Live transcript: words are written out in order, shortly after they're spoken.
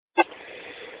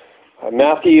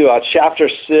Matthew chapter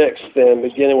 6, then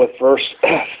beginning with verse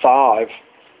 5.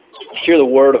 Hear the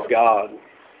word of God.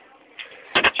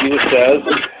 Jesus says,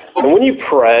 "And when you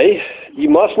pray, you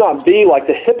must not be like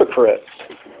the hypocrites.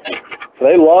 For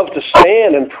they love to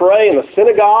stand and pray in the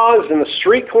synagogues and the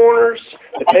street corners,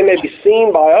 that they may be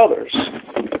seen by others.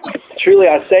 Truly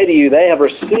I say to you, they have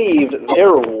received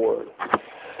their reward.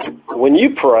 When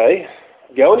you pray,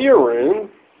 go into your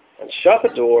room and shut the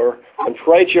door and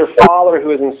pray to your Father who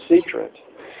is in secret.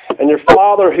 And your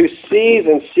Father who sees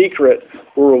in secret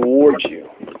will reward you.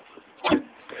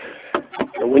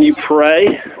 And when you pray,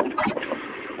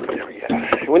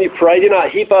 do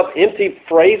not heap up empty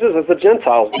phrases as the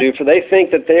Gentiles do, for they think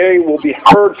that they will be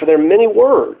heard for their many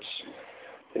words.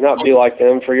 Do not be like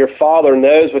them, for your Father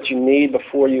knows what you need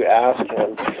before you ask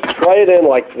Him. Pray then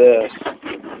like this: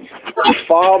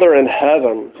 Father in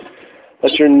heaven,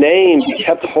 let your name be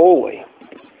kept holy.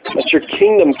 Let your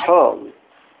kingdom come.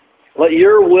 Let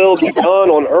your will be done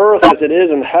on earth as it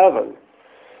is in heaven.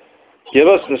 Give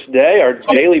us this day our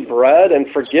daily bread, and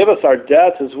forgive us our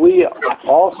debts as we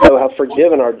also have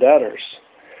forgiven our debtors.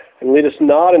 And lead us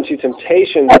not into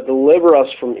temptation, but deliver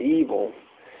us from evil.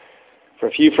 For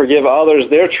if you forgive others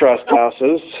their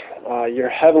trespasses, your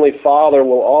heavenly Father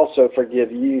will also forgive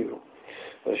you.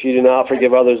 But if you do not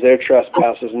forgive others their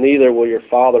trespasses, neither will your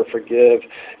Father forgive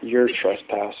your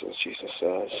trespasses," Jesus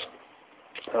says.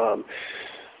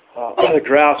 The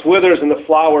grass withers and the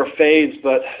flower fades,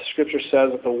 but Scripture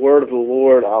says that the word of the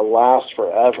Lord lasts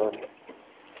forever.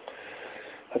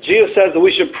 Jesus says that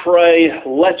we should pray,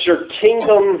 "Let your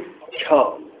kingdom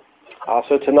come."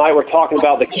 So tonight we're talking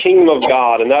about the kingdom of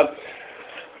God, and that's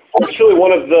really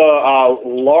one of the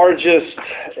largest,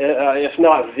 if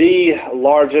not the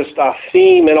largest,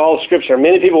 theme in all of Scripture.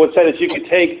 Many people would say that you could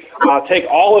take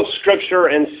all of Scripture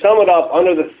and sum it up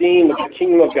under the theme of the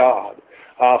kingdom of God.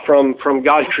 From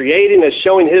God creating and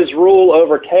showing His rule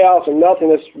over chaos and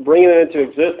nothingness, bringing it into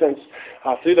existence,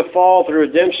 through the fall, through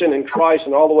redemption in Christ,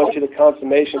 and all the way to the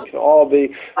consummation, can all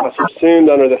be subsumed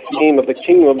under the theme of the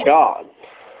kingdom of God.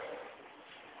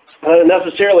 It doesn't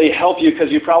necessarily help you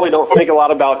because you probably don't think a lot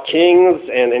about kings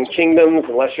and kingdoms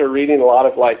unless you're reading a lot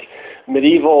of like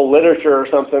medieval literature or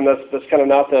something. That's kind of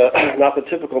not the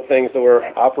typical things that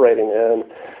we're operating in.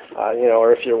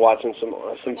 Or if you're watching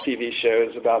some TV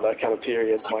shows about that kind of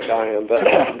period like I am.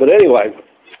 But anyway,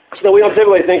 so we don't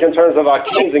typically think in terms of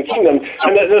kings and kingdom.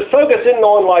 And the focus isn't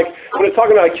on, like, when it's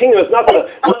talking about a kingdom, it's not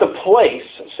the place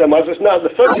so much. It's not, the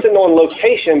focus isn't on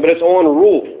location, but it's on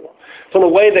rule. It's on the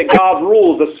way that God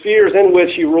rules, the spheres in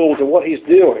which He rules and what He's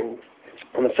doing,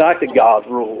 and the fact that God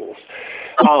rules.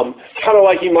 Kind of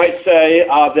like you might say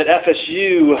that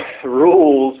FSU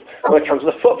rules when it comes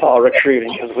to football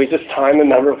recruiting, because we just signed the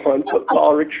 #1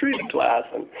 football recruiting class,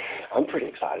 and I'm pretty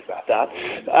excited about that.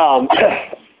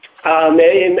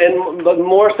 But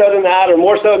more so than that, or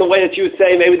more so in the way that you would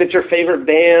say maybe that your favorite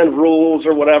band rules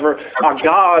or whatever,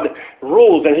 God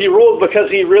rules, and He rules because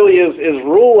He really is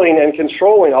ruling and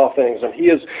controlling all things, and He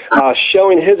is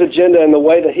showing His agenda in the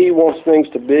way that He wants things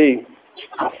to be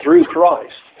through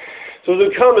Christ. So as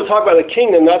we come to talk about the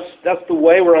kingdom, that's the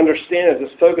way we're understanding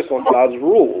this focus on God's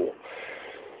rule.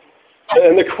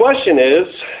 And the question is,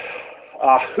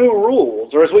 who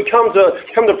rules? Or as we come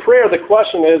to prayer, the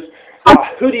question is,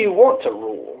 who do you want to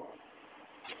rule?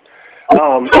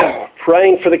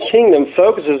 Praying for the kingdom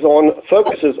focuses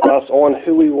us on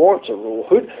who we want to rule.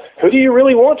 Who do you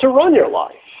really want to run your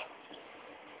life?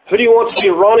 Who do you want to be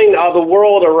running the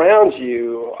world around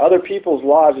you, other people's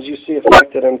lives as you see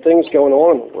affected and things going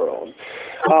on in the world?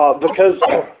 Because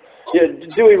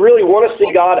do we really want to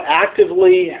see God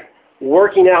actively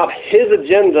working out His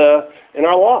agenda in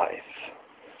our life?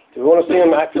 Do we want to see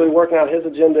Him actively working out His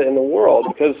agenda in the world?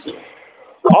 Because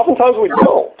oftentimes we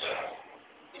don't.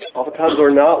 Oftentimes we're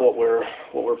not what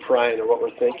we're praying or what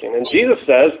we're thinking. And Jesus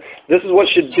says this is what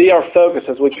should be our focus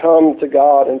as we come to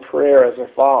God in prayer as our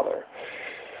Father.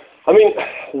 I mean,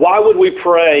 why would we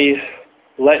pray,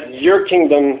 "Let your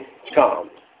kingdom come,"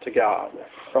 to God?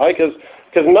 Right?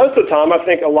 Because most of the time, I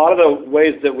think a lot of the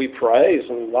ways that we pray,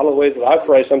 and a lot of the ways that I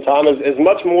pray sometimes, is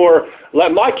much more,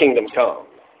 "Let my kingdom come."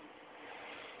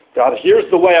 God, here's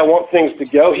the way I want things to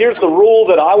go. Here's the rule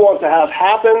that I want to have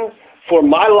happen for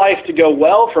my life to go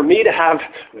well, for me to have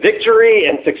victory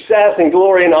and success and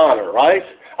glory and honor, right?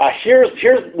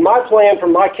 Here's my plan for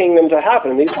my kingdom to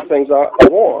happen. These are things I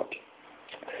want.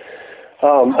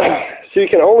 So you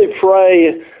can only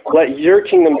pray, "Let your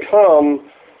kingdom come,"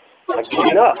 by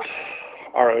giving up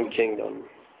our own kingdom.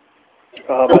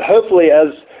 But hopefully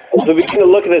as we begin to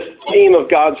look at this theme of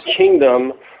God's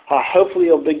kingdom, hopefully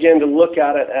you'll begin to look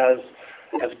at it as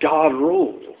God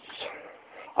rules.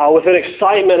 with an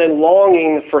excitement and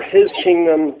longing for His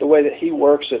kingdom, the way that He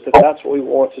works it, that's what we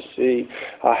want to see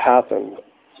happen.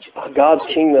 God's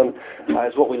kingdom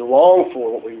is what we long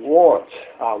for, what we want,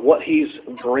 what He's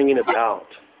bringing about.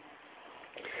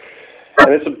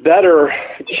 And it's a better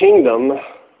kingdom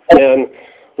than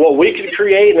what we could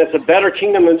create, and it's a better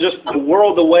kingdom than just the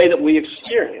world the way that we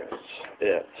experience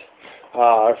it.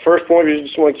 Our first point, if you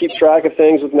just want to keep track of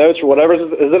things with notes or whatever, is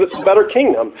that it's a better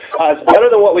kingdom. It's better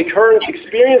than what we currently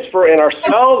experience in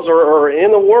ourselves or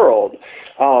in the world.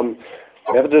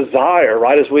 We have a desire,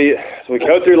 right, as we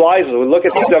go through life, as we look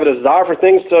at things, we have a desire for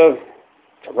things to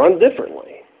run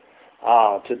differently,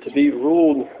 to be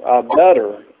ruled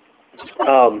better.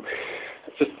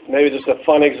 Maybe just a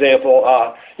fun example.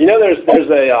 There's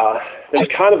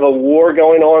kind of a war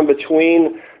going on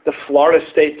between the Florida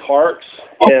state parks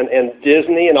and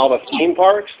Disney and all the theme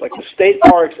parks. Like the state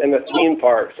parks and the theme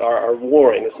parks are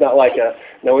warring. It's not like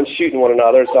no one's shooting one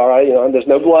another. It's all right. There's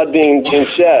no blood being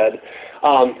shed.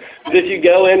 But if you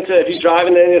drive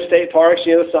into any of the state parks,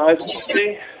 the signs you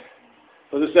see?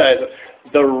 What does it say?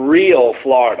 The real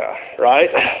Florida, right?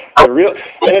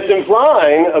 And it's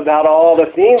implying about all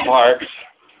the theme parks,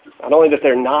 not only that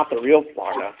they're not the real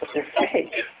Florida, but they're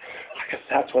fake. Because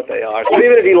that's what they are. So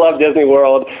even if you love Disney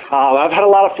World, I've had a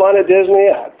lot of fun at Disney.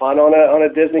 I had fun on a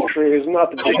Disney cruise. I'm not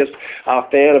the biggest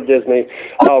fan of Disney,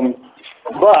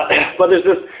 but there's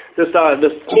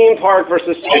this theme park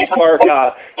versus state park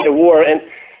war,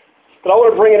 but I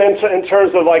want to bring it in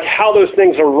terms of like how those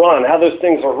things are run, how those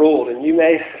things are ruled. And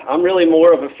I'm really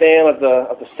more of a fan of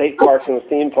the state parks and the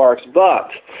theme parks,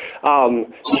 but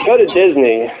you go to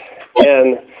Disney,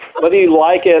 and whether you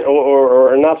like it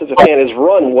or not such a fan, is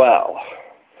run well.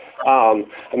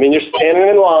 You're standing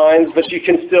in lines, but you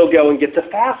can still go and get the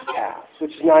fast pass,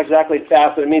 which is not exactly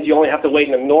fast, but it means you only have to wait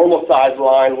in a normal size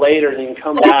line later, and you can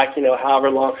come back, however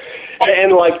long.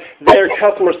 And like their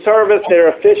customer service, they're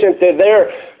efficient. They're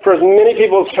there for as many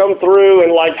people as come through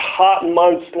in like hot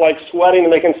months, like sweating,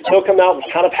 and they can still come out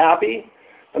kind of happy.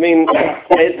 They know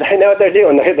what they're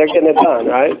doing. They're getting it done,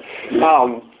 right?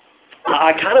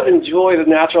 I kind of enjoy the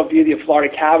natural beauty of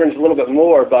Florida Caverns a little bit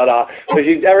more, but if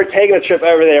you've ever taken a trip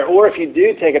over there, or if you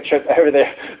do take a trip over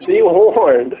there, be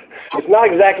warned. It's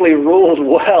not exactly ruled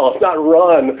well. It's not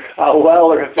run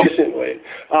well or efficiently.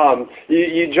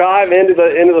 You drive into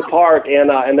the park,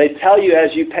 and they tell you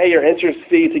as you pay your entrance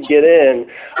fee to get in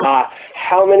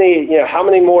how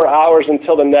many more hours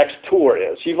until the next tour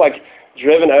is. You've like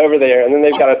driven over there, and then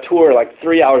they've got a tour like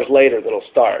 3 hours later that'll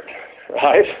start,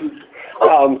 right?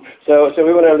 So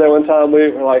we went over there one time. We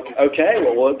were like, okay,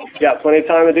 well, we got plenty of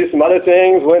time to do some other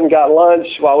things. Went and got lunch.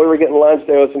 While we were getting lunch,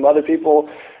 there was some other people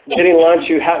getting lunch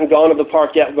who hadn't gone to the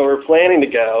park yet, but were planning to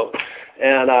go.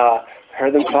 And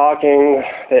heard them talking.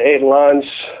 They ate lunch.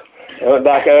 They went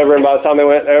back over, and by the time they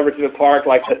went over to the park,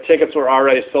 like the tickets were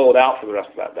already sold out for the rest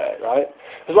of that day, right?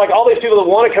 It's like all these people that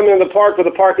want to come into the park, but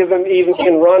the park isn't even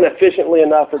can run efficiently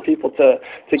enough for people to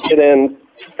get in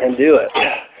and do it.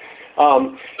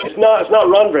 It's not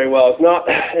run very well. It's not,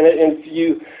 and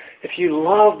if you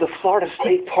love the Florida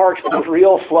state parks, the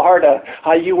real Florida,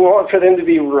 you want for them to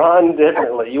be run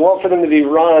differently. You want for them to be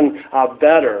run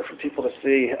better, for people to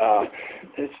see.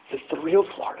 It's the real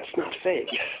Florida. It's not fake.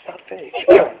 It's not fake.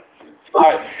 All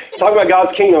right, talking about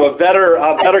God's kingdom, a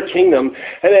better kingdom.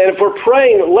 And if we're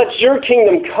praying, let your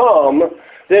kingdom come,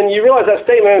 then you realize that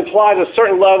statement implies a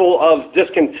certain level of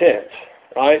discontent,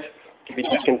 right? To be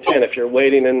discontent if you're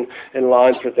waiting in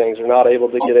lines for things or not able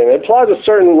to get in. It implies a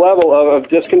certain level of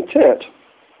discontent.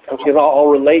 Okay, I'll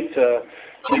relate to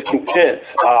discontent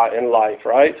in life,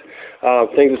 right?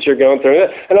 Things that you're going through.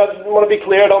 And I want to be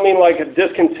clear, I don't mean like a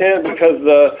discontent because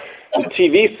the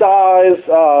TV size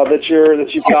that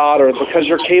you've got, or because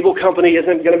your cable company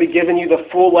isn't going to be giving you the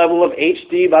full level of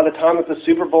HD by the time that the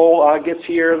Super Bowl gets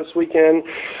here this weekend,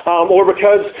 or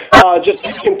because just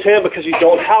discontent because you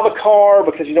don't have a car,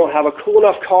 because you don't have a cool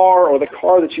enough car, or the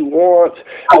car that you want,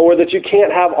 or that you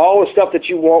can't have all the stuff that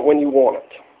you want when you want it.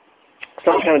 It's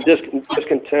not kind of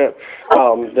discontent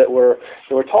that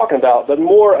we're talking about, but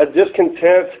more a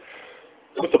discontent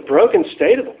with the broken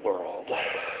state of the world.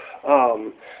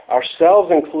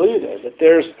 Ourselves included, that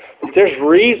there's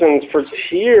reasons for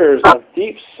tears of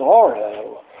deep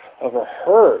sorrow, over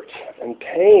hurt and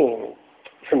pain,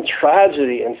 from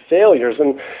tragedy and failures,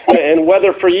 and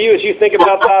whether for you, as you think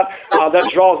about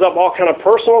that draws up all kind of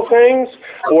personal things,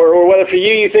 or whether for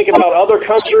you think about other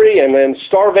country and then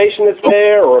starvation that's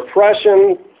there, or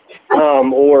oppression,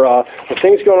 or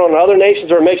things going on in other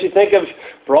nations, or it makes you think of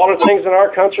broader things in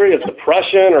our country, as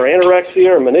depression or anorexia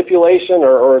or manipulation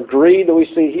or greed that we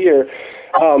see here.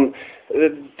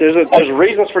 there's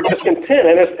reasons for discontent,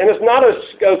 and it's not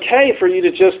okay for you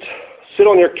to just sit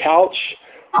on your couch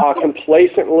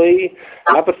complacently,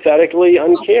 apathetically,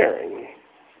 uncaring.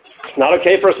 It's not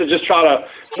okay for us to just try to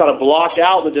block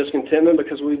out the discontentment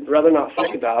because we'd rather not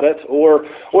think about it, or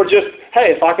just,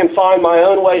 hey, if I can find my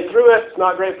own way through it, it's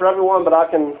not great for everyone, but I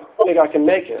think I can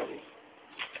make it.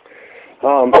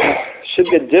 Should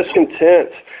be a discontent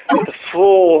with the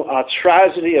full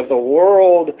tragedy of the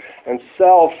world and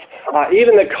self,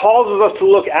 even that causes us to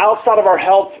look outside of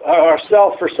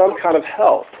ourselves for some kind of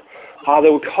help.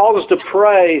 That would cause us to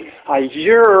pray,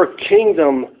 your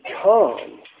kingdom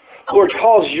come. Lord,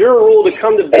 cause your rule to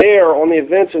come to bear on the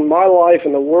events in my life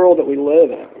and the world that we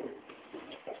live in.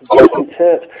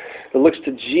 Discontent that looks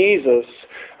to Jesus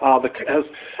as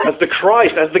the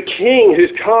Christ, as the King who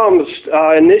comes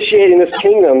initiating this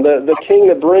kingdom, the King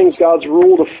that brings God's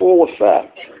rule to full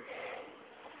effect.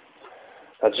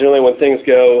 Generally when things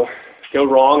go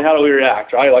wrong, how do we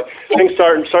react, right? Like things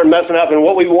start messing up, and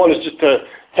what we want is just to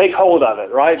take hold of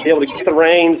it, right? Be able to get the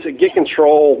reins, get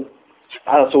control,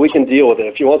 so we can deal with it.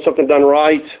 If you want something done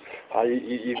right,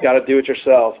 you've got to do it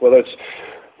yourself, whether it's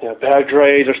bad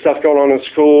grades or stuff going on in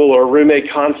school, or roommate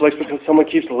conflicts because someone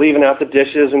keeps leaving out the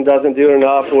dishes and doesn't do it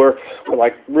enough, or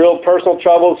like real personal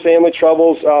troubles, family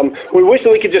troubles. We wish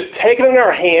that we could just take it in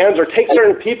our hands, or take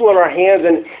certain people in our hands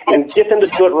and get them to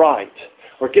do it right,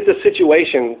 or get the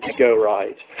situation to go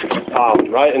right.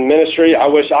 Right? In ministry, I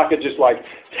wish I could just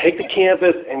take the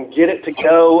campus and get it to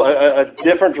go a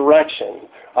different direction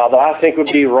that I think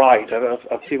would be right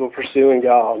of people pursuing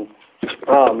God.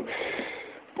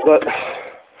 But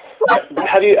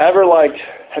have you ever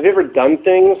done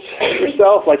things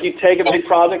yourself? Like you take a big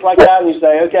project like that and you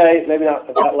say, okay, maybe not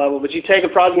at that level, but you take a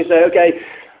project and you say, okay,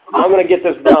 I'm going to get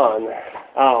this done.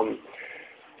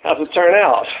 How's it turn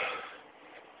out?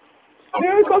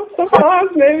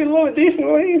 Sometimes maybe a little bit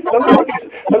decently.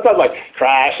 Sometimes like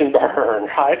crash and burn,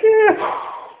 right? Yeah.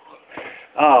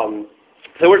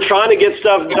 So we're trying to get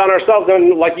stuff done ourselves, and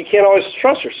you can't always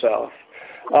trust yourself.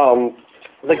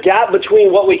 The gap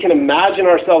between what we can imagine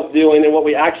ourselves doing and what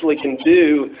we actually can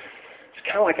do is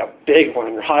kind of like a big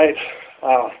one, right?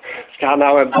 Scott and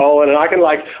I went bowling, and I can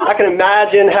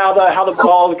imagine how the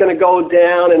ball is going to go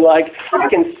down, and I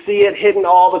can see it hitting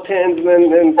all the pins,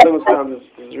 and then sometimes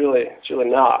it's really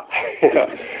not.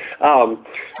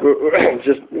 We can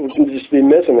just be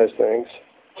missing those things.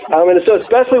 And so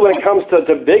especially when it comes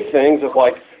to big things of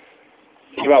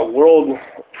think about world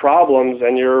problems,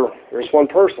 and you're just one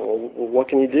person. What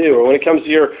can you do? Or when it comes to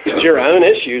your own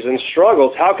issues and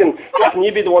struggles, how can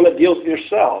you be the one that deals with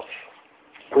yourself?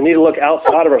 We need to look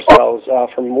outside of ourselves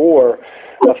for more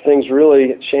of things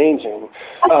really changing.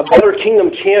 A better kingdom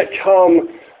can't come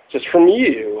just from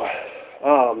you.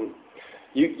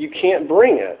 You can't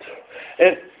bring it,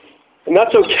 and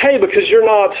that's okay, because you're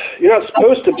not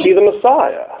supposed to be the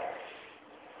Messiah.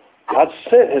 God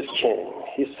sent His King.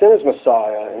 He sent His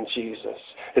Messiah in Jesus.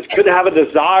 It's good to have a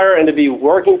desire and to be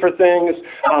working for things,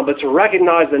 but to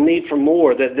recognize the need for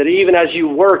more. That even as you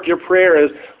work, your prayer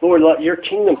is, Lord, let your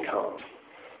kingdom come.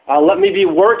 Let me be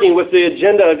working with the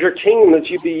agenda of your kingdom, that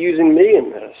you be using me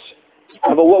in this.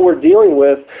 But what we're dealing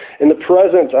with in the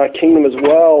present kingdom as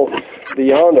well,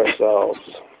 beyond ourselves.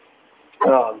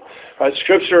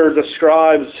 Scripture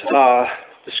describes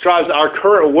our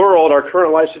current world, our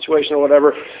current life situation or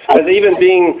whatever, as even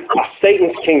being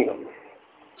Satan's kingdom.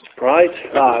 Right?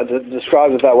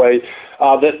 Describes it that way.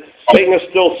 That Satan is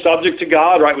still subject to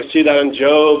God, right? We see that in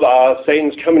Job.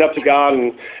 Satan's coming up to God,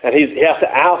 and he has to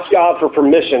ask God for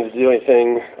permission to do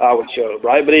anything with Job,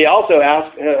 right? But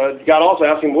God also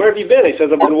asked him, where have you been? He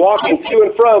says, I've been walking to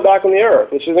and fro back on the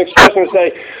earth, which is an expression to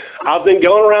say, I've been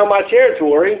going around my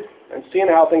territory and seeing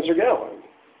how things are going.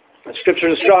 And Scripture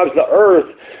describes the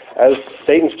earth as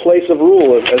Satan's place of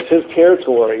rule, as his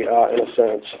territory, in a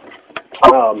sense.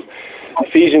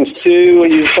 Ephesians 2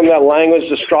 uses some of that language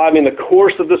describing the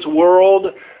course of this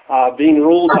world being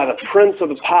ruled by the prince of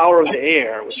the power of the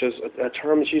air, which is a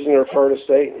term that's used to refer to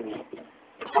Satan.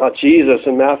 Jesus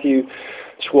in Matthew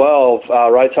 12,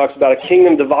 talks about a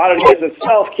kingdom divided against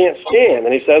itself can't stand.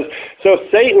 And he says, so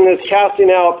if Satan is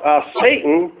casting out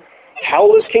Satan, how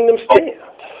will his kingdom stand?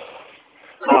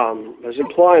 There's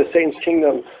implying Satan's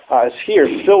kingdom is here,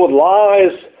 filled with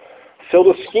lies, filled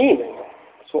with scheming.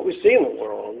 That's what we see in the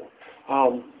world,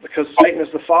 because Satan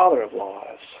is the father of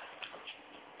lies.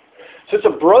 So it's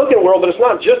a broken world, but it's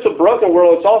not just a broken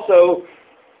world. It's also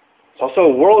a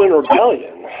world in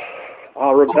rebellion,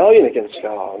 rebellion against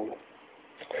God,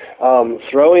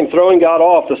 throwing God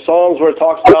off. The Psalms where it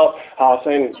talks about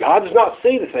saying God does not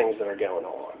see the things that are going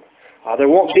on. There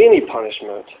won't be any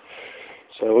punishment.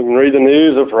 So we can read the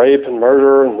news of rape and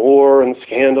murder and war and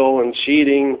scandal and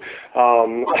cheating,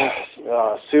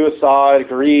 suicide,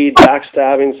 greed,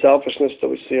 backstabbing, selfishness that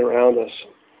we see around us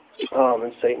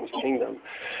in Satan's kingdom.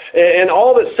 And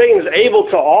all that Satan's able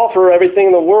to offer everything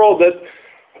in the world that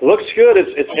looks good,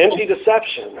 it's empty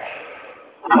deception.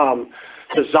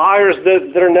 Desires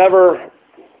that are never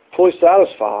fully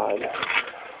satisfied.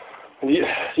 You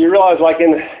realize, like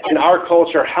in our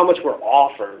culture, how much we're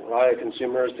offered, right?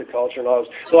 Consumeristic culture and all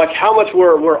this. So, like, how much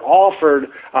we're offered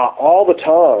all the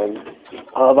time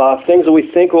of things that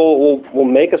we think will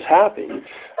make us happy, things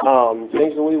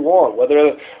that we want,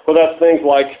 whether that's things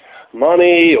like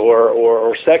money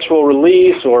or sexual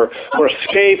release or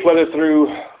escape, whether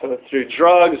through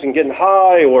drugs and getting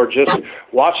high or just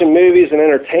watching movies and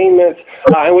entertainment.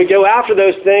 And we go after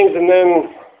those things, and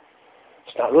then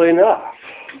it's not really enough.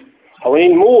 We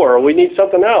need more, or we need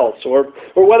something else, or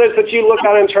whether it's that you look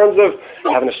at it in terms of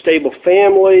having a stable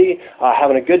family,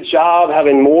 having a good job,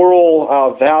 having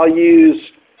moral values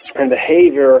and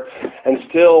behavior, and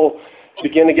still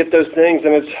begin to get those things,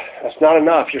 and it's not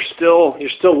enough. You're still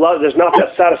loved. There's not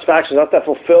that satisfaction, not that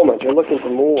fulfillment. You're looking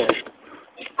for more.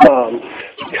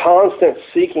 Constant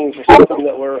seeking for something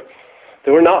that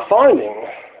we're not finding.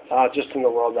 Just in the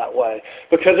world that way,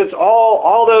 because it's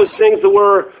all those things that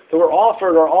were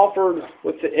offered are offered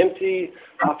with the empty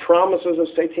promises of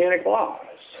satanic lies.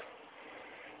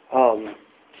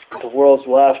 The world's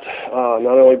left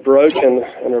not only broken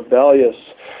and rebellious,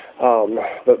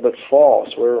 but false.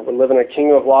 We're living in a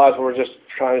kingdom of lies where we're just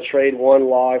trying to trade one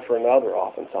lie for another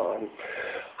oftentimes.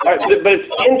 All right, but it's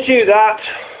into that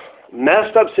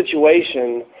messed up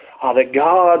situation that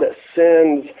God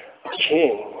sends a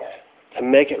king to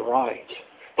make it right.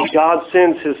 God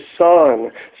sends His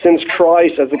Son, sends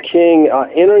Christ as a king,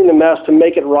 entering the mess to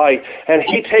make it right. And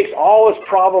He takes all His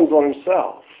problems on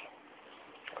Himself.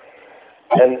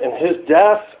 And in His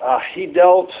death, He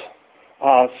dealt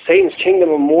Satan's kingdom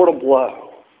a mortal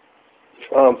blow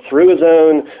through His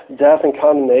own death and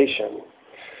condemnation.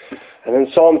 And then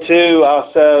Psalm 2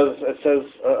 says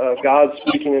God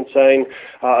speaking and saying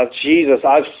of Jesus,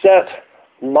 I've set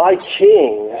my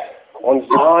king on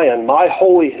Zion, my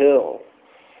holy hill.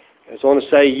 I just want to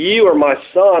say, you are my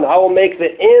son. I will make the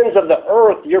ends of the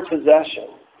earth your possession.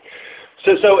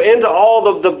 So into all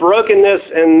the brokenness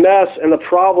and mess and the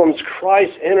problems,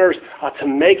 Christ enters to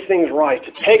make things right,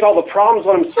 to take all the problems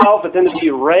on Himself, but then to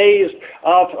be raised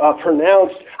up,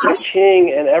 pronounced a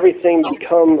king, and everything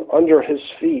become under His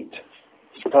feet.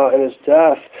 In His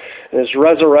death, and His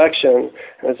resurrection,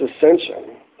 and His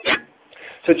ascension.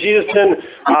 So Jesus then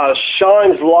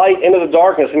shines light into the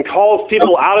darkness and calls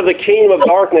people out of the kingdom of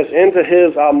darkness into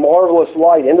His marvelous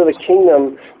light, into the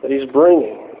kingdom that He's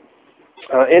bringing,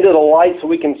 into the light so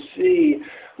we can see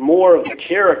more of the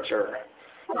character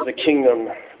of the kingdom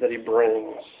that He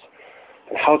brings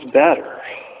and how it's better,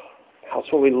 how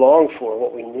it's what we long for,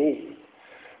 what we need.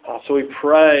 So we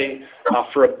pray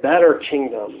for a better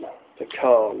kingdom to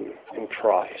come in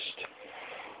Christ.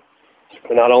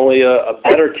 And not only a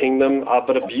better kingdom,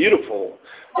 but a beautiful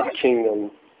kingdom,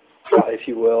 if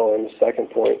you will, in the second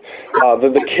point.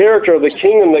 The character of the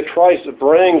kingdom that Christ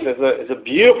brings is a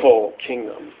beautiful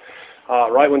kingdom.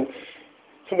 Right? When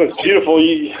something's beautiful,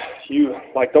 you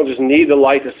like don't just need the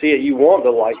light to see it, you want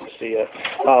the light to see it.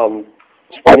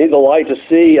 You need the light to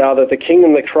see that the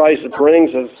kingdom that Christ brings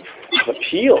is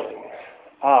appealing,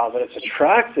 that it's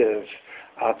attractive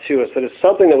to us, that it's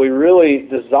something that we really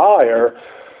desire.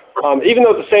 Even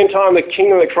though at the same time the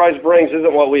kingdom that Christ brings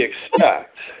isn't what we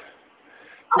expect.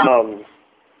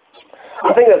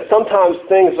 I think that sometimes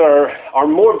things are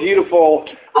more beautiful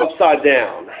upside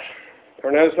down.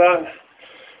 Ever notice that?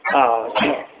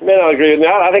 You may not agree with me.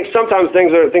 I think sometimes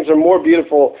things are more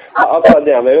beautiful upside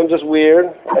down. Maybe I'm just weird.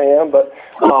 I am, but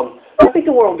I think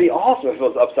the world would be awesome if it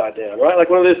was upside down, right? Like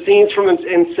one of those scenes from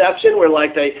Inception where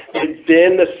like they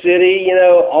bend the city,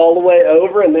 all the way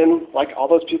over, and then like all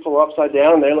those people are upside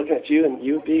down and they're looking at you and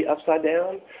you would be upside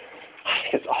down. I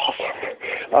think it's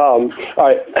awesome. All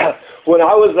right, when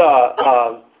I was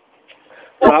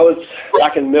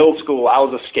back in middle school, I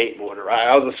was a skateboarder, right?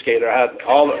 I was a skater. I had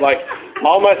all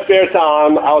my spare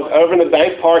time. I was over in the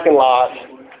bank parking lot,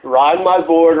 riding my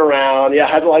board around. I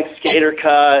had skater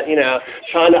cut,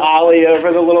 trying to ollie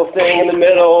over the little thing in the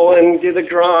middle and do the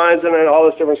grinds and all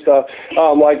this different stuff.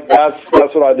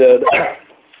 That's what I did.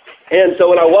 And so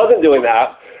when I wasn't doing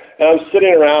that, and I'm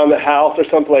sitting around the house or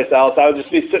someplace else, I would just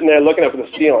be sitting there looking up at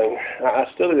the ceiling. I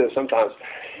still do this sometimes.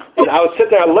 And I would sit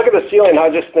there and look at the ceiling and I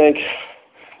would just think,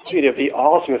 dude, it'd be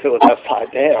awesome if it was upside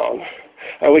down.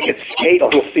 or we could skate on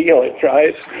the ceiling,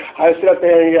 right? I sit up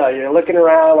there and you're looking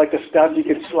around like the stuff you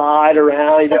could slide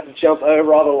around. You'd have to jump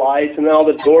over all the lights and then all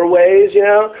the doorways,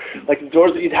 like the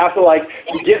doors that you'd have to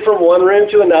to get from one room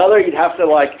to another. You'd have to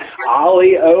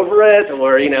ollie over it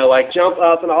or, like jump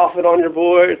up and off it on your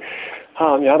board.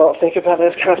 I don't think about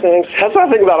those kind of things. That's what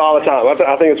I think about all the time.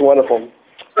 I think it's wonderful.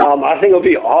 I think it would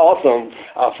be awesome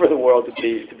for the world to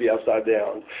be upside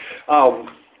down.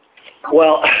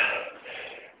 Well,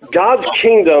 God's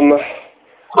kingdom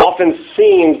often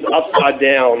seems upside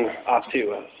down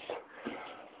to us.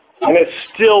 And it's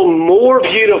still more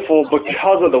beautiful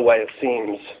because of the way it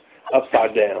seems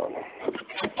upside down.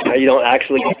 Now, you don't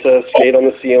actually get to skate on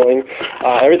the ceiling.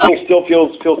 Everything still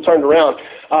feels turned around.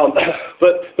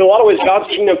 But in a lot of ways, God's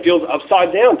kingdom feels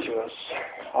upside down to us.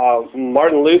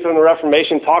 Martin Luther in the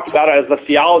Reformation talked about it as the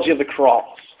theology of the cross.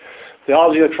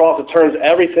 Theology of the cross that turns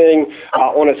everything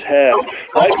on its head.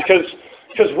 Right?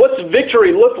 Because what's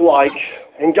victory look like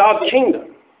in God's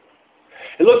kingdom?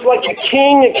 It looks like a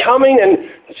king coming, and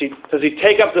does he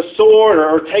take up the sword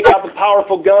or take out the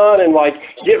powerful gun and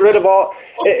get rid of all?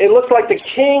 It looks like the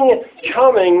king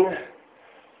coming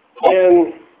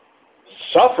and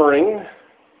suffering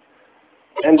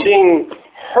and being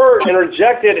hurt and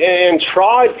rejected and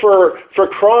tried for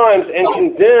crimes and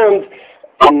condemned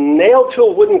and nailed to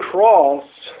a wooden cross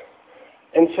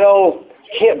until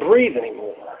he can't breathe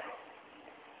anymore.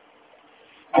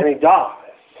 And he dies.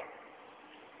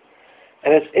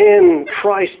 And it's in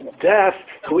Christ's death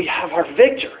that we have our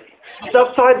victory. It's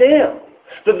upside down.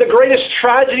 That the greatest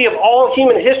tragedy of all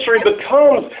human history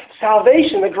becomes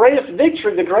salvation, the greatest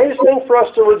victory, the greatest thing for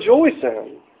us to rejoice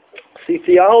in. See,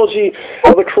 theology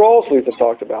of the cross Luther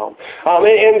talked about.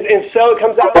 And so it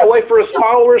comes out that way for his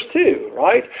followers too,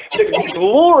 right? The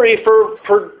glory for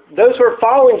those who are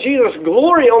following Jesus,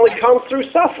 glory only comes through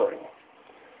suffering.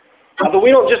 But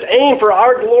we don't just aim for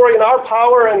our glory and our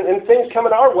power and things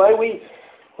coming our way.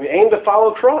 We aim to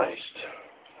follow Christ.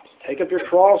 Take up your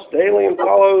cross daily and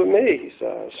follow me, he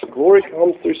says. Glory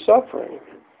comes through suffering.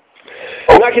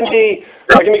 And that can be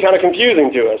kind of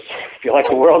confusing to us. I feel like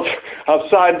the world's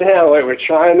upside down. Wait, we're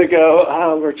trying to go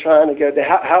down.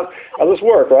 How does this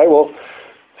work, right? Well,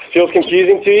 it feels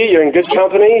confusing to you. You're in good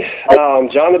company.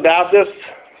 John the Baptist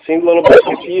seemed a little bit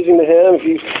confusing to him. If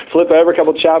you flip over a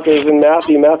couple chapters in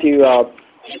Matthew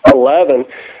 11,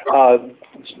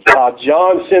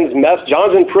 John's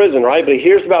in prison, right? But he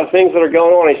hears about things that are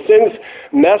going on. He sends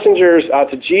messengers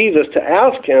to Jesus to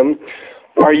ask him,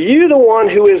 are you the one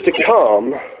who is to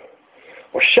come,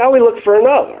 or shall we look for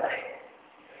another?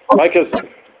 Right? Because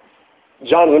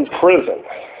John's in prison.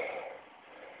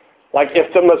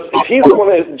 If he's the one,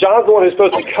 John's the one who's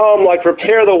supposed to come,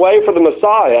 prepare the way for the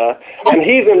Messiah, and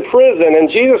he's in prison,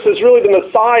 and Jesus is really the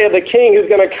Messiah, the King,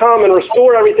 who's going to come and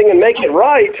restore everything and make it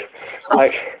right. Are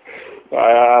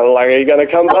you going to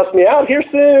come bust me out here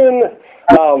soon?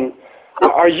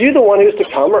 Are you the one who's to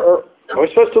come, or are we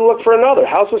supposed to look for another?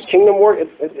 How's this kingdom work?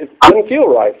 It doesn't feel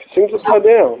right. It seems upside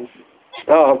down.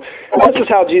 This is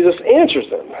how Jesus answers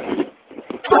them.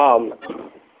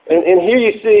 And here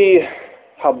you see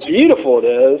how beautiful it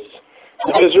is.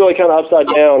 It's really kind of upside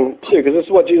down, too, because this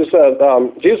is what Jesus said.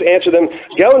 Jesus answered them,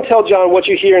 go and tell John what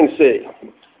you hear and see.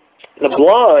 The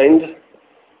blind,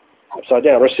 upside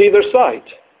down, receive their sight.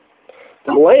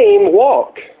 The lame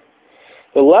walk.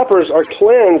 The lepers are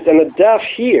cleansed and the deaf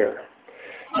hear.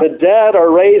 The dead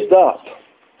are raised up.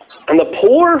 And the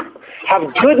poor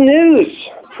have good news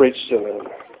preached to them.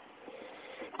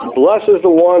 Blessed is the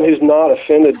one who's not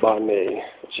offended by me,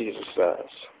 Jesus says.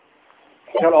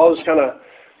 All this kind of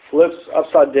flips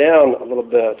upside down a little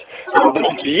bit.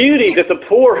 The beauty that the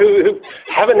poor who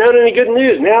haven't known any good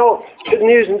news, now good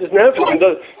news is known for them.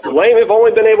 The lame have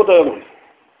only been able to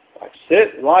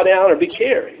sit, lie down, or be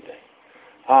carried.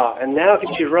 And now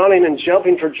can be running and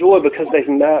jumping for joy because they've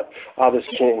met this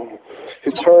King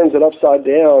who turns it upside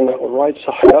down or right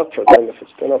side up for them if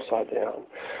it's been upside down.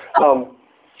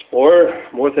 Or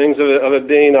more things of it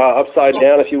being upside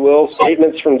down, if you will,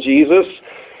 statements from Jesus.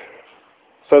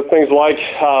 So things like,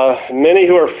 many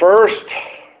who are first,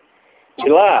 be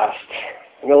last,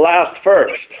 and the last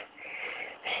first.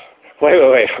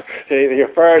 Wait.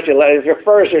 You're first, if you're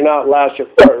first, you're not last, you're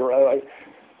first.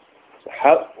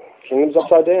 Kingdom's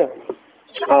upside down.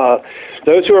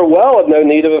 Those who are well have no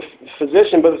need of a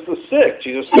physician, but it's the sick,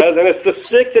 Jesus says, and it's the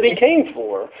sick that he came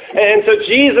for. And so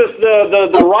Jesus,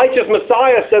 the righteous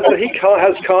Messiah, says that he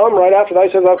has come, right after that,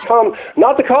 he says, I've come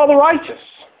not to call the righteous,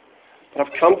 but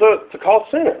I've come to call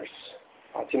sinners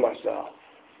to myself.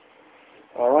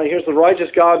 All right, here's the righteous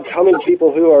God coming to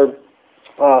people who have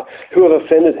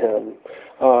offended him,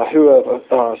 who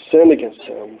have sinned against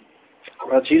him.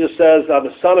 Jesus says,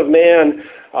 the Son of Man,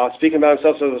 speaking about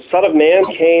himself, says, the Son of Man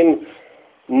came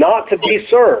not to be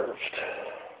served,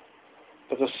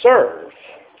 but to serve,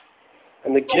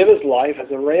 and to give his life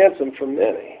as a ransom for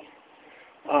many.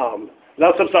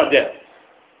 That's upside down.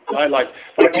 Right? Like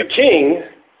the king,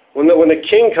 when the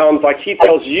king comes, like he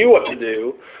tells you what to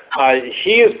do,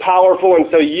 he is powerful, and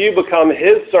so you become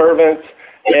his servant,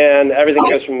 and everything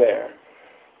goes from there.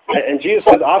 And Jesus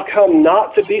says, I've come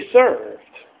not to be served,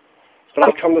 but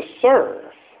I've come to serve,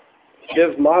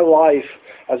 give my life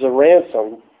as a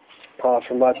ransom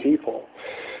for my people.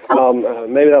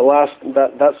 Maybe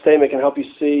that statement can help you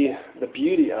see the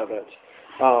beauty of it.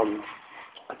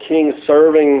 A king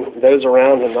serving those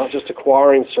around him, not just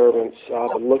acquiring servants,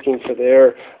 but looking for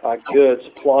their good,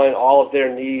 supplying all of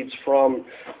their needs from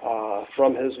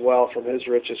his wealth, from his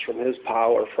riches, from his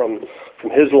power, from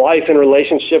his life in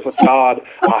relationship with God.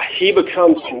 He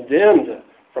becomes condemned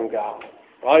from God.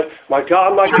 Right? My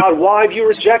God, why have you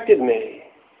rejected me?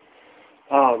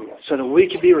 So that we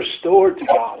can be restored to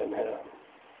God in him.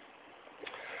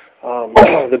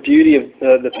 The beauty of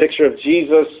the picture of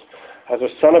Jesus as a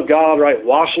Son of God, right,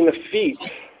 washing the feet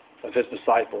of his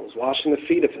disciples, washing the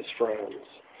feet of his friends.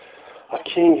 A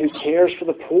king who cares for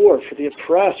the poor, for the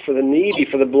oppressed, for the needy,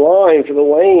 for the blind, for the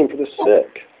lame, for the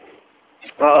sick.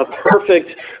 A perfect,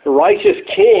 righteous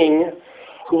king,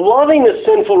 loving the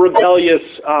sinful, rebellious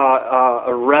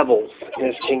rebels in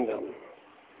his kingdom.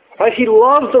 Right? He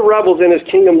loves the rebels in his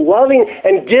kingdom, loving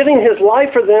and giving his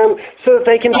life for them so that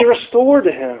they can be restored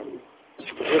to him,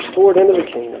 restored into the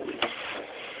kingdom,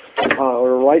 or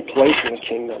a right place in the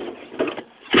kingdom.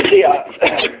 See,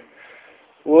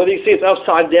 whether you see it's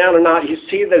upside down or not, you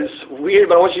see that it's weird,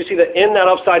 but I want you to see that in that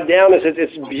upside downness,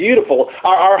 it's beautiful.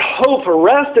 Our hope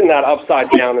rests in that upside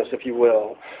downness, if you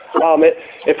will.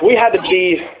 If we had to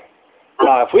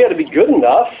be good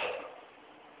enough,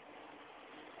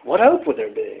 what hope would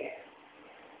there be?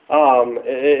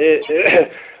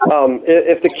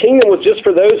 If the kingdom was just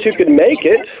for those who could make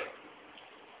it,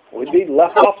 we'd be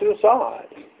left off to the side.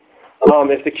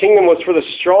 If the kingdom was for the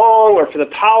strong or for the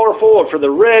powerful or for the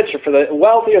rich or for the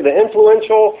wealthy or the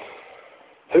influential,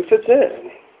 who fits in?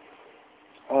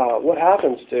 What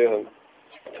happens to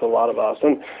a lot of us?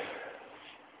 And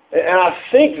I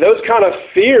think those kind of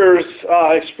fears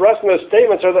expressed in those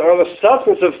statements are the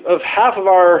substance of half of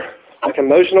our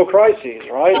emotional crises,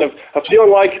 right? Of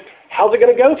feeling like, how's it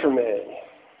going to go for me?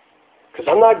 Because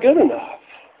I'm not good enough.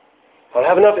 I don't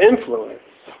have enough influence.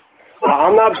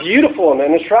 I'm not beautiful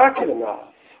and attractive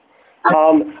enough.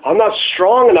 I'm not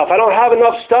strong enough. I don't have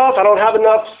enough stuff. I don't have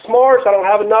enough smarts. I don't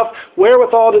have enough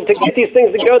wherewithal to get these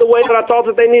things to go the way that I thought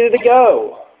that they needed to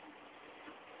go.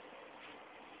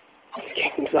 The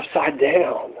kingdom's upside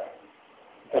down.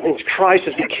 That means Christ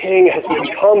as the king has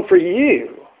become for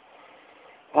you.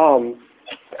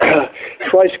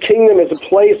 Christ's kingdom is a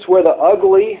place where the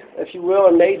ugly, if you will,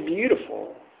 are made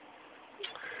beautiful.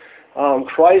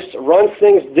 Christ runs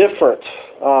things different.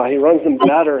 He runs them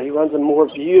better. He runs a more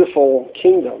beautiful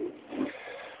kingdom.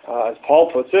 As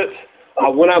Paul puts it,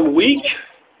 when I'm weak,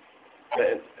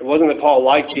 it wasn't that Paul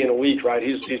liked being weak, right?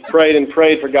 He's prayed and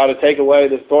prayed for God to take away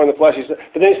this thorn in the flesh.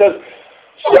 But then he says,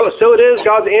 so it is,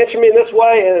 God's answered me in this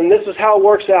way, and this is how it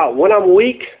works out. When I'm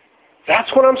weak,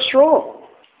 that's when I'm strong.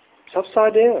 It's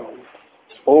upside down.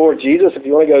 Or Jesus, if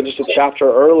you want to go just a chapter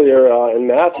earlier in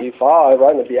Matthew 5,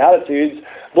 right, in the Beatitudes,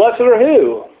 blessed are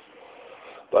who?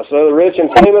 Blessed are the rich and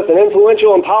famous and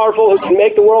influential and powerful who can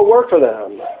make the world work for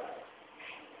them.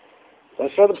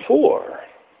 Blessed are the poor.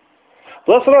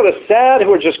 Blessed are the sad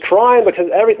who are just crying because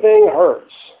everything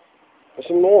hurts. Blessed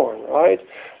and mourn, right?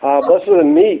 Blessed are the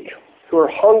meek who are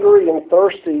hungry and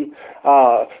thirsty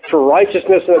for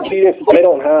righteousness and obedience that they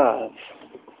don't have.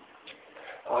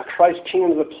 Christ's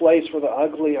kingdom is a place where the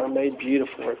ugly are made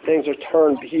beautiful, where things are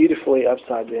turned beautifully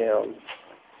upside down.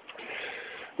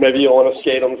 Maybe you want to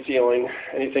skate on the ceiling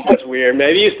and you think that's weird.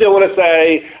 Maybe you still want to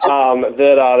say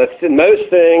that most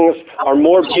things are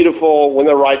more beautiful when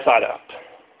they're right side up.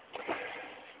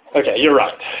 Okay, you're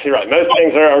right. Most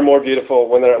things are more beautiful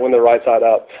when they're right side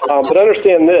up. But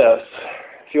understand this,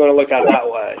 if you want to look at it that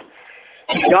way.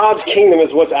 God's kingdom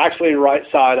is what's actually right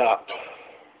side up.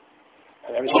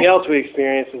 And everything else we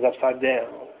experience is upside down.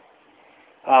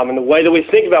 And the way that we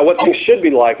think about what things should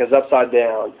be like is upside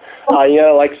down.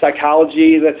 Like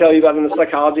psychology, they tell you about in the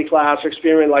psychology class or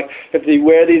experiment, like if you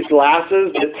wear these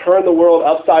glasses that turn the world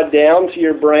upside down to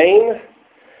your brain,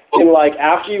 and like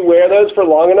after you wear those for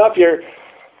long enough, it's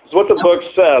what the book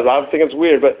says. I think it's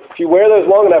weird, but if you wear those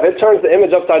long enough, it turns the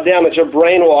image upside down that your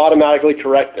brain will automatically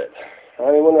correct it.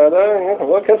 Anyone know that?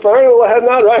 What concern will I have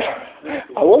not, right?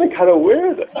 I want to kind of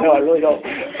wear it. No, I really don't.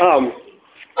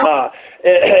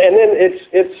 And then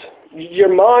it's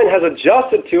your mind has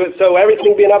adjusted to it, so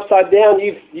everything being upside down,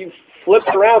 you've flipped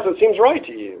around so it seems right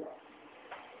to you.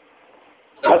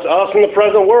 That's us in the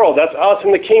present world. That's us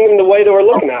in the kingdom, the way that we're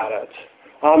looking at it.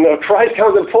 If Christ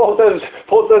comes and pulls those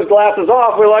glasses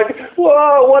off, we're like,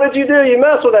 whoa, what did you do? You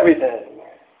messed with everything.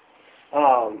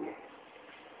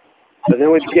 But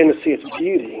then we begin to see its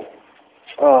beauty.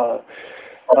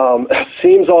 It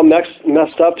seems all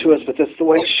messed up to us, but that's the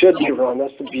way it should be run.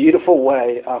 That's the beautiful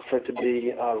way for it to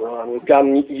be run. We've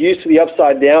gotten used to the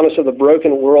upside downness of the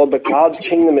broken world, but God's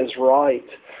kingdom is right.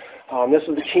 This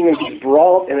is the kingdom He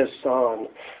brought in His Son,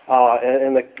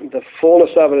 and the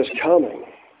fullness of it is coming.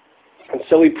 And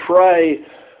so we pray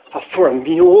for a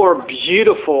more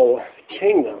beautiful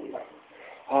kingdom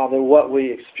than what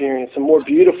we experience, a more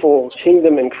beautiful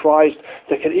kingdom in Christ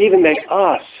that could even make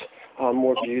us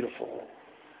more beautiful.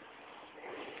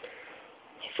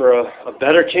 For a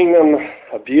better kingdom,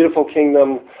 a beautiful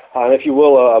kingdom, and if you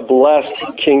will, a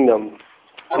blessed kingdom.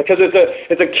 Because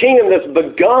it's a kingdom that's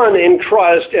begun in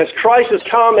Christ. As Christ has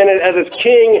come and as its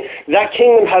king, that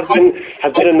kingdom has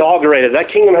been inaugurated. That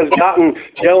kingdom has gotten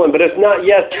going, but it's not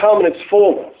yet come in its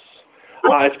fullness.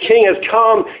 As King has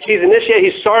come, He's initiated,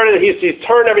 He's started, He's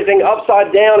turned everything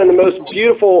upside down in the most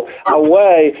beautiful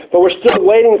way, but we're still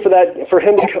waiting for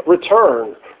Him to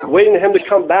return. We're waiting for Him to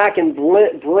come back and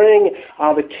bring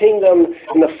the kingdom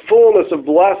in the fullness of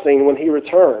blessing when He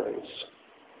returns.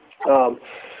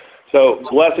 So,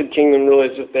 blessed kingdom really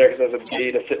is just there because there's a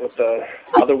B to fit with the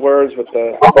other words, with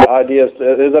the ideas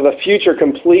of a future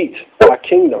complete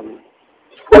kingdom.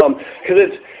 Because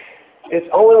it's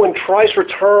only when Christ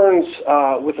returns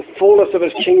with the fullness of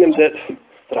His kingdom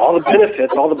that all the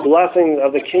benefits, all the blessings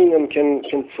of the kingdom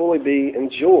can fully be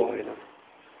enjoyed.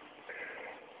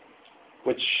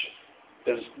 Which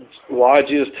is why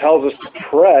Jesus tells us to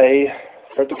pray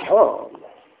for it to come.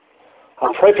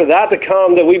 I pray for that to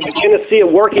come, that we begin to see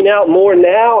it working out more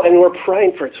now, and we're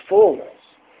praying for its fullness.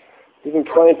 We've been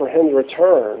praying for Him to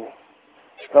return.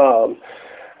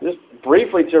 Just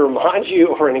briefly to remind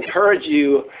you or encourage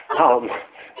you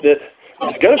that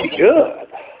it's going to be good.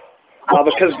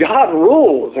 Because God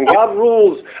rules, and God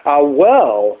rules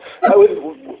well.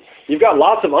 You've got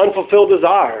lots of unfulfilled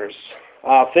desires.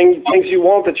 Things you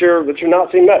want that you're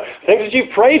not seeing met. Things that you've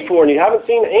prayed for and you haven't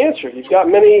seen answered. You've got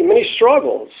many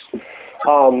struggles.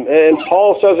 And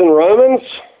Paul says in Romans,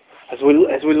 as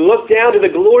we look down to the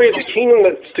glory of the kingdom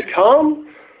that's to come,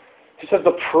 he says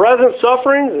the present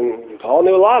sufferings, and Paul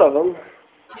knew a lot of them,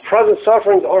 the present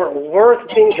sufferings aren't worth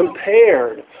being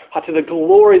compared to the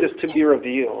glory that's to be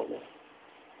revealed.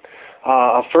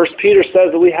 1 Peter says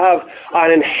that we have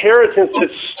an inheritance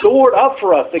that's stored up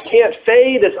for us, that can't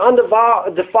fade, that's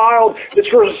undefiled,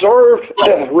 that's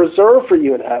reserved for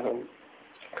you in heaven.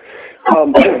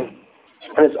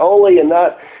 And it's only in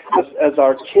that, as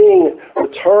our King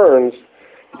returns,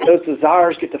 those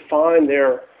desires get to find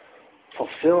their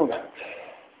fulfillment,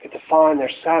 get to find their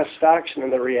satisfaction in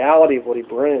the reality of what He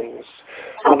brings.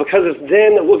 Because it's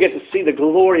then that we'll get to see the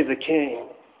glory of the King.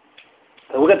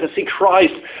 And we'll get to see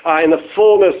Christ in the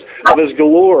fullness of His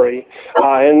glory.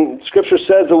 And Scripture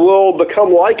says that we'll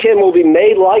become like Him, we'll be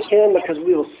made like Him, because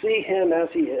we will see Him as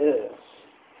He is.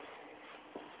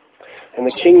 And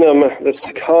the kingdom that's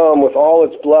to come with all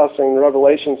its blessing,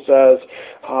 Revelation says,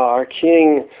 our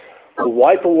King will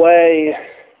wipe away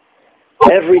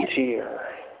every tear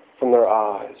from their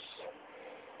eyes.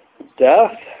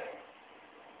 Death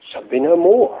shall be no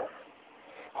more.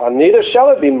 Neither shall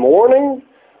it be mourning,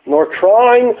 nor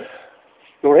crying,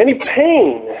 nor any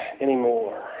pain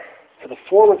anymore, for the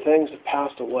former things have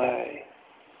passed away.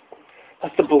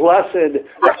 That's the blessed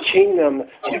kingdom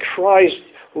that Christ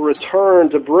will return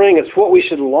to bring. It's what we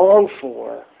should long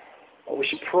for, what we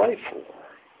should pray for.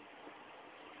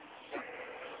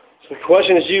 So the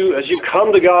question as you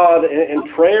come to God in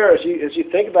prayer, as you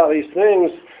think about these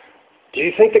things, do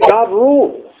you think that God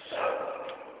rules?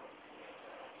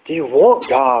 Do you want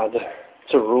God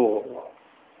to rule?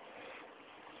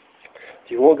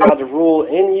 Do you want God to rule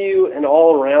in you and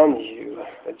all around you?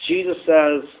 Jesus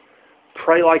says,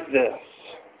 pray like this.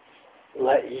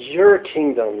 Let your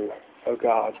kingdom, O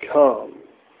God, come.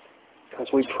 As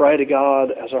we pray to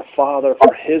God as our Father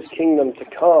for His kingdom to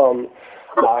come,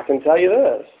 I can tell you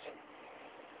this.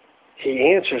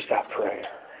 He answers that prayer.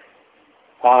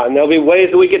 And there'll be ways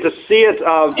that we get to see it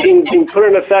being put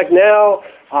in effect now,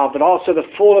 but also the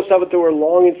fullness of it that we're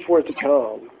longing for it to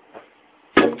come.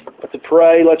 But to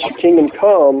pray, let your kingdom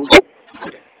come,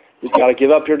 you've got to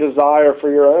give up your desire for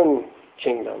your own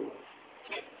kingdom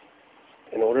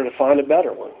in order to find a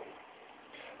better one.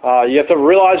 You have to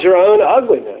realize your own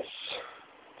ugliness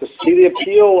to see the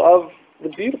appeal of the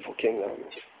beautiful kingdom.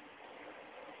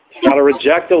 You've got to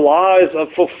reject the lies of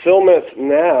fulfillment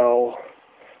now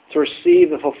to receive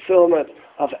the fulfillment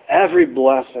of every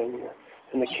blessing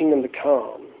in the kingdom to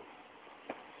come.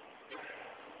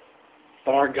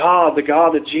 But our God, the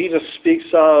God that Jesus speaks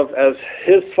of as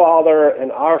his Father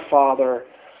and our Father,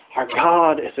 our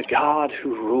God is a God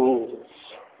who rules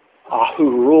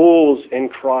in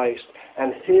Christ,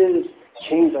 and his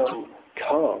kingdom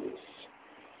comes.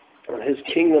 And his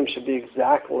kingdom should be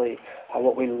exactly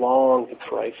what we long to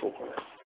pray for.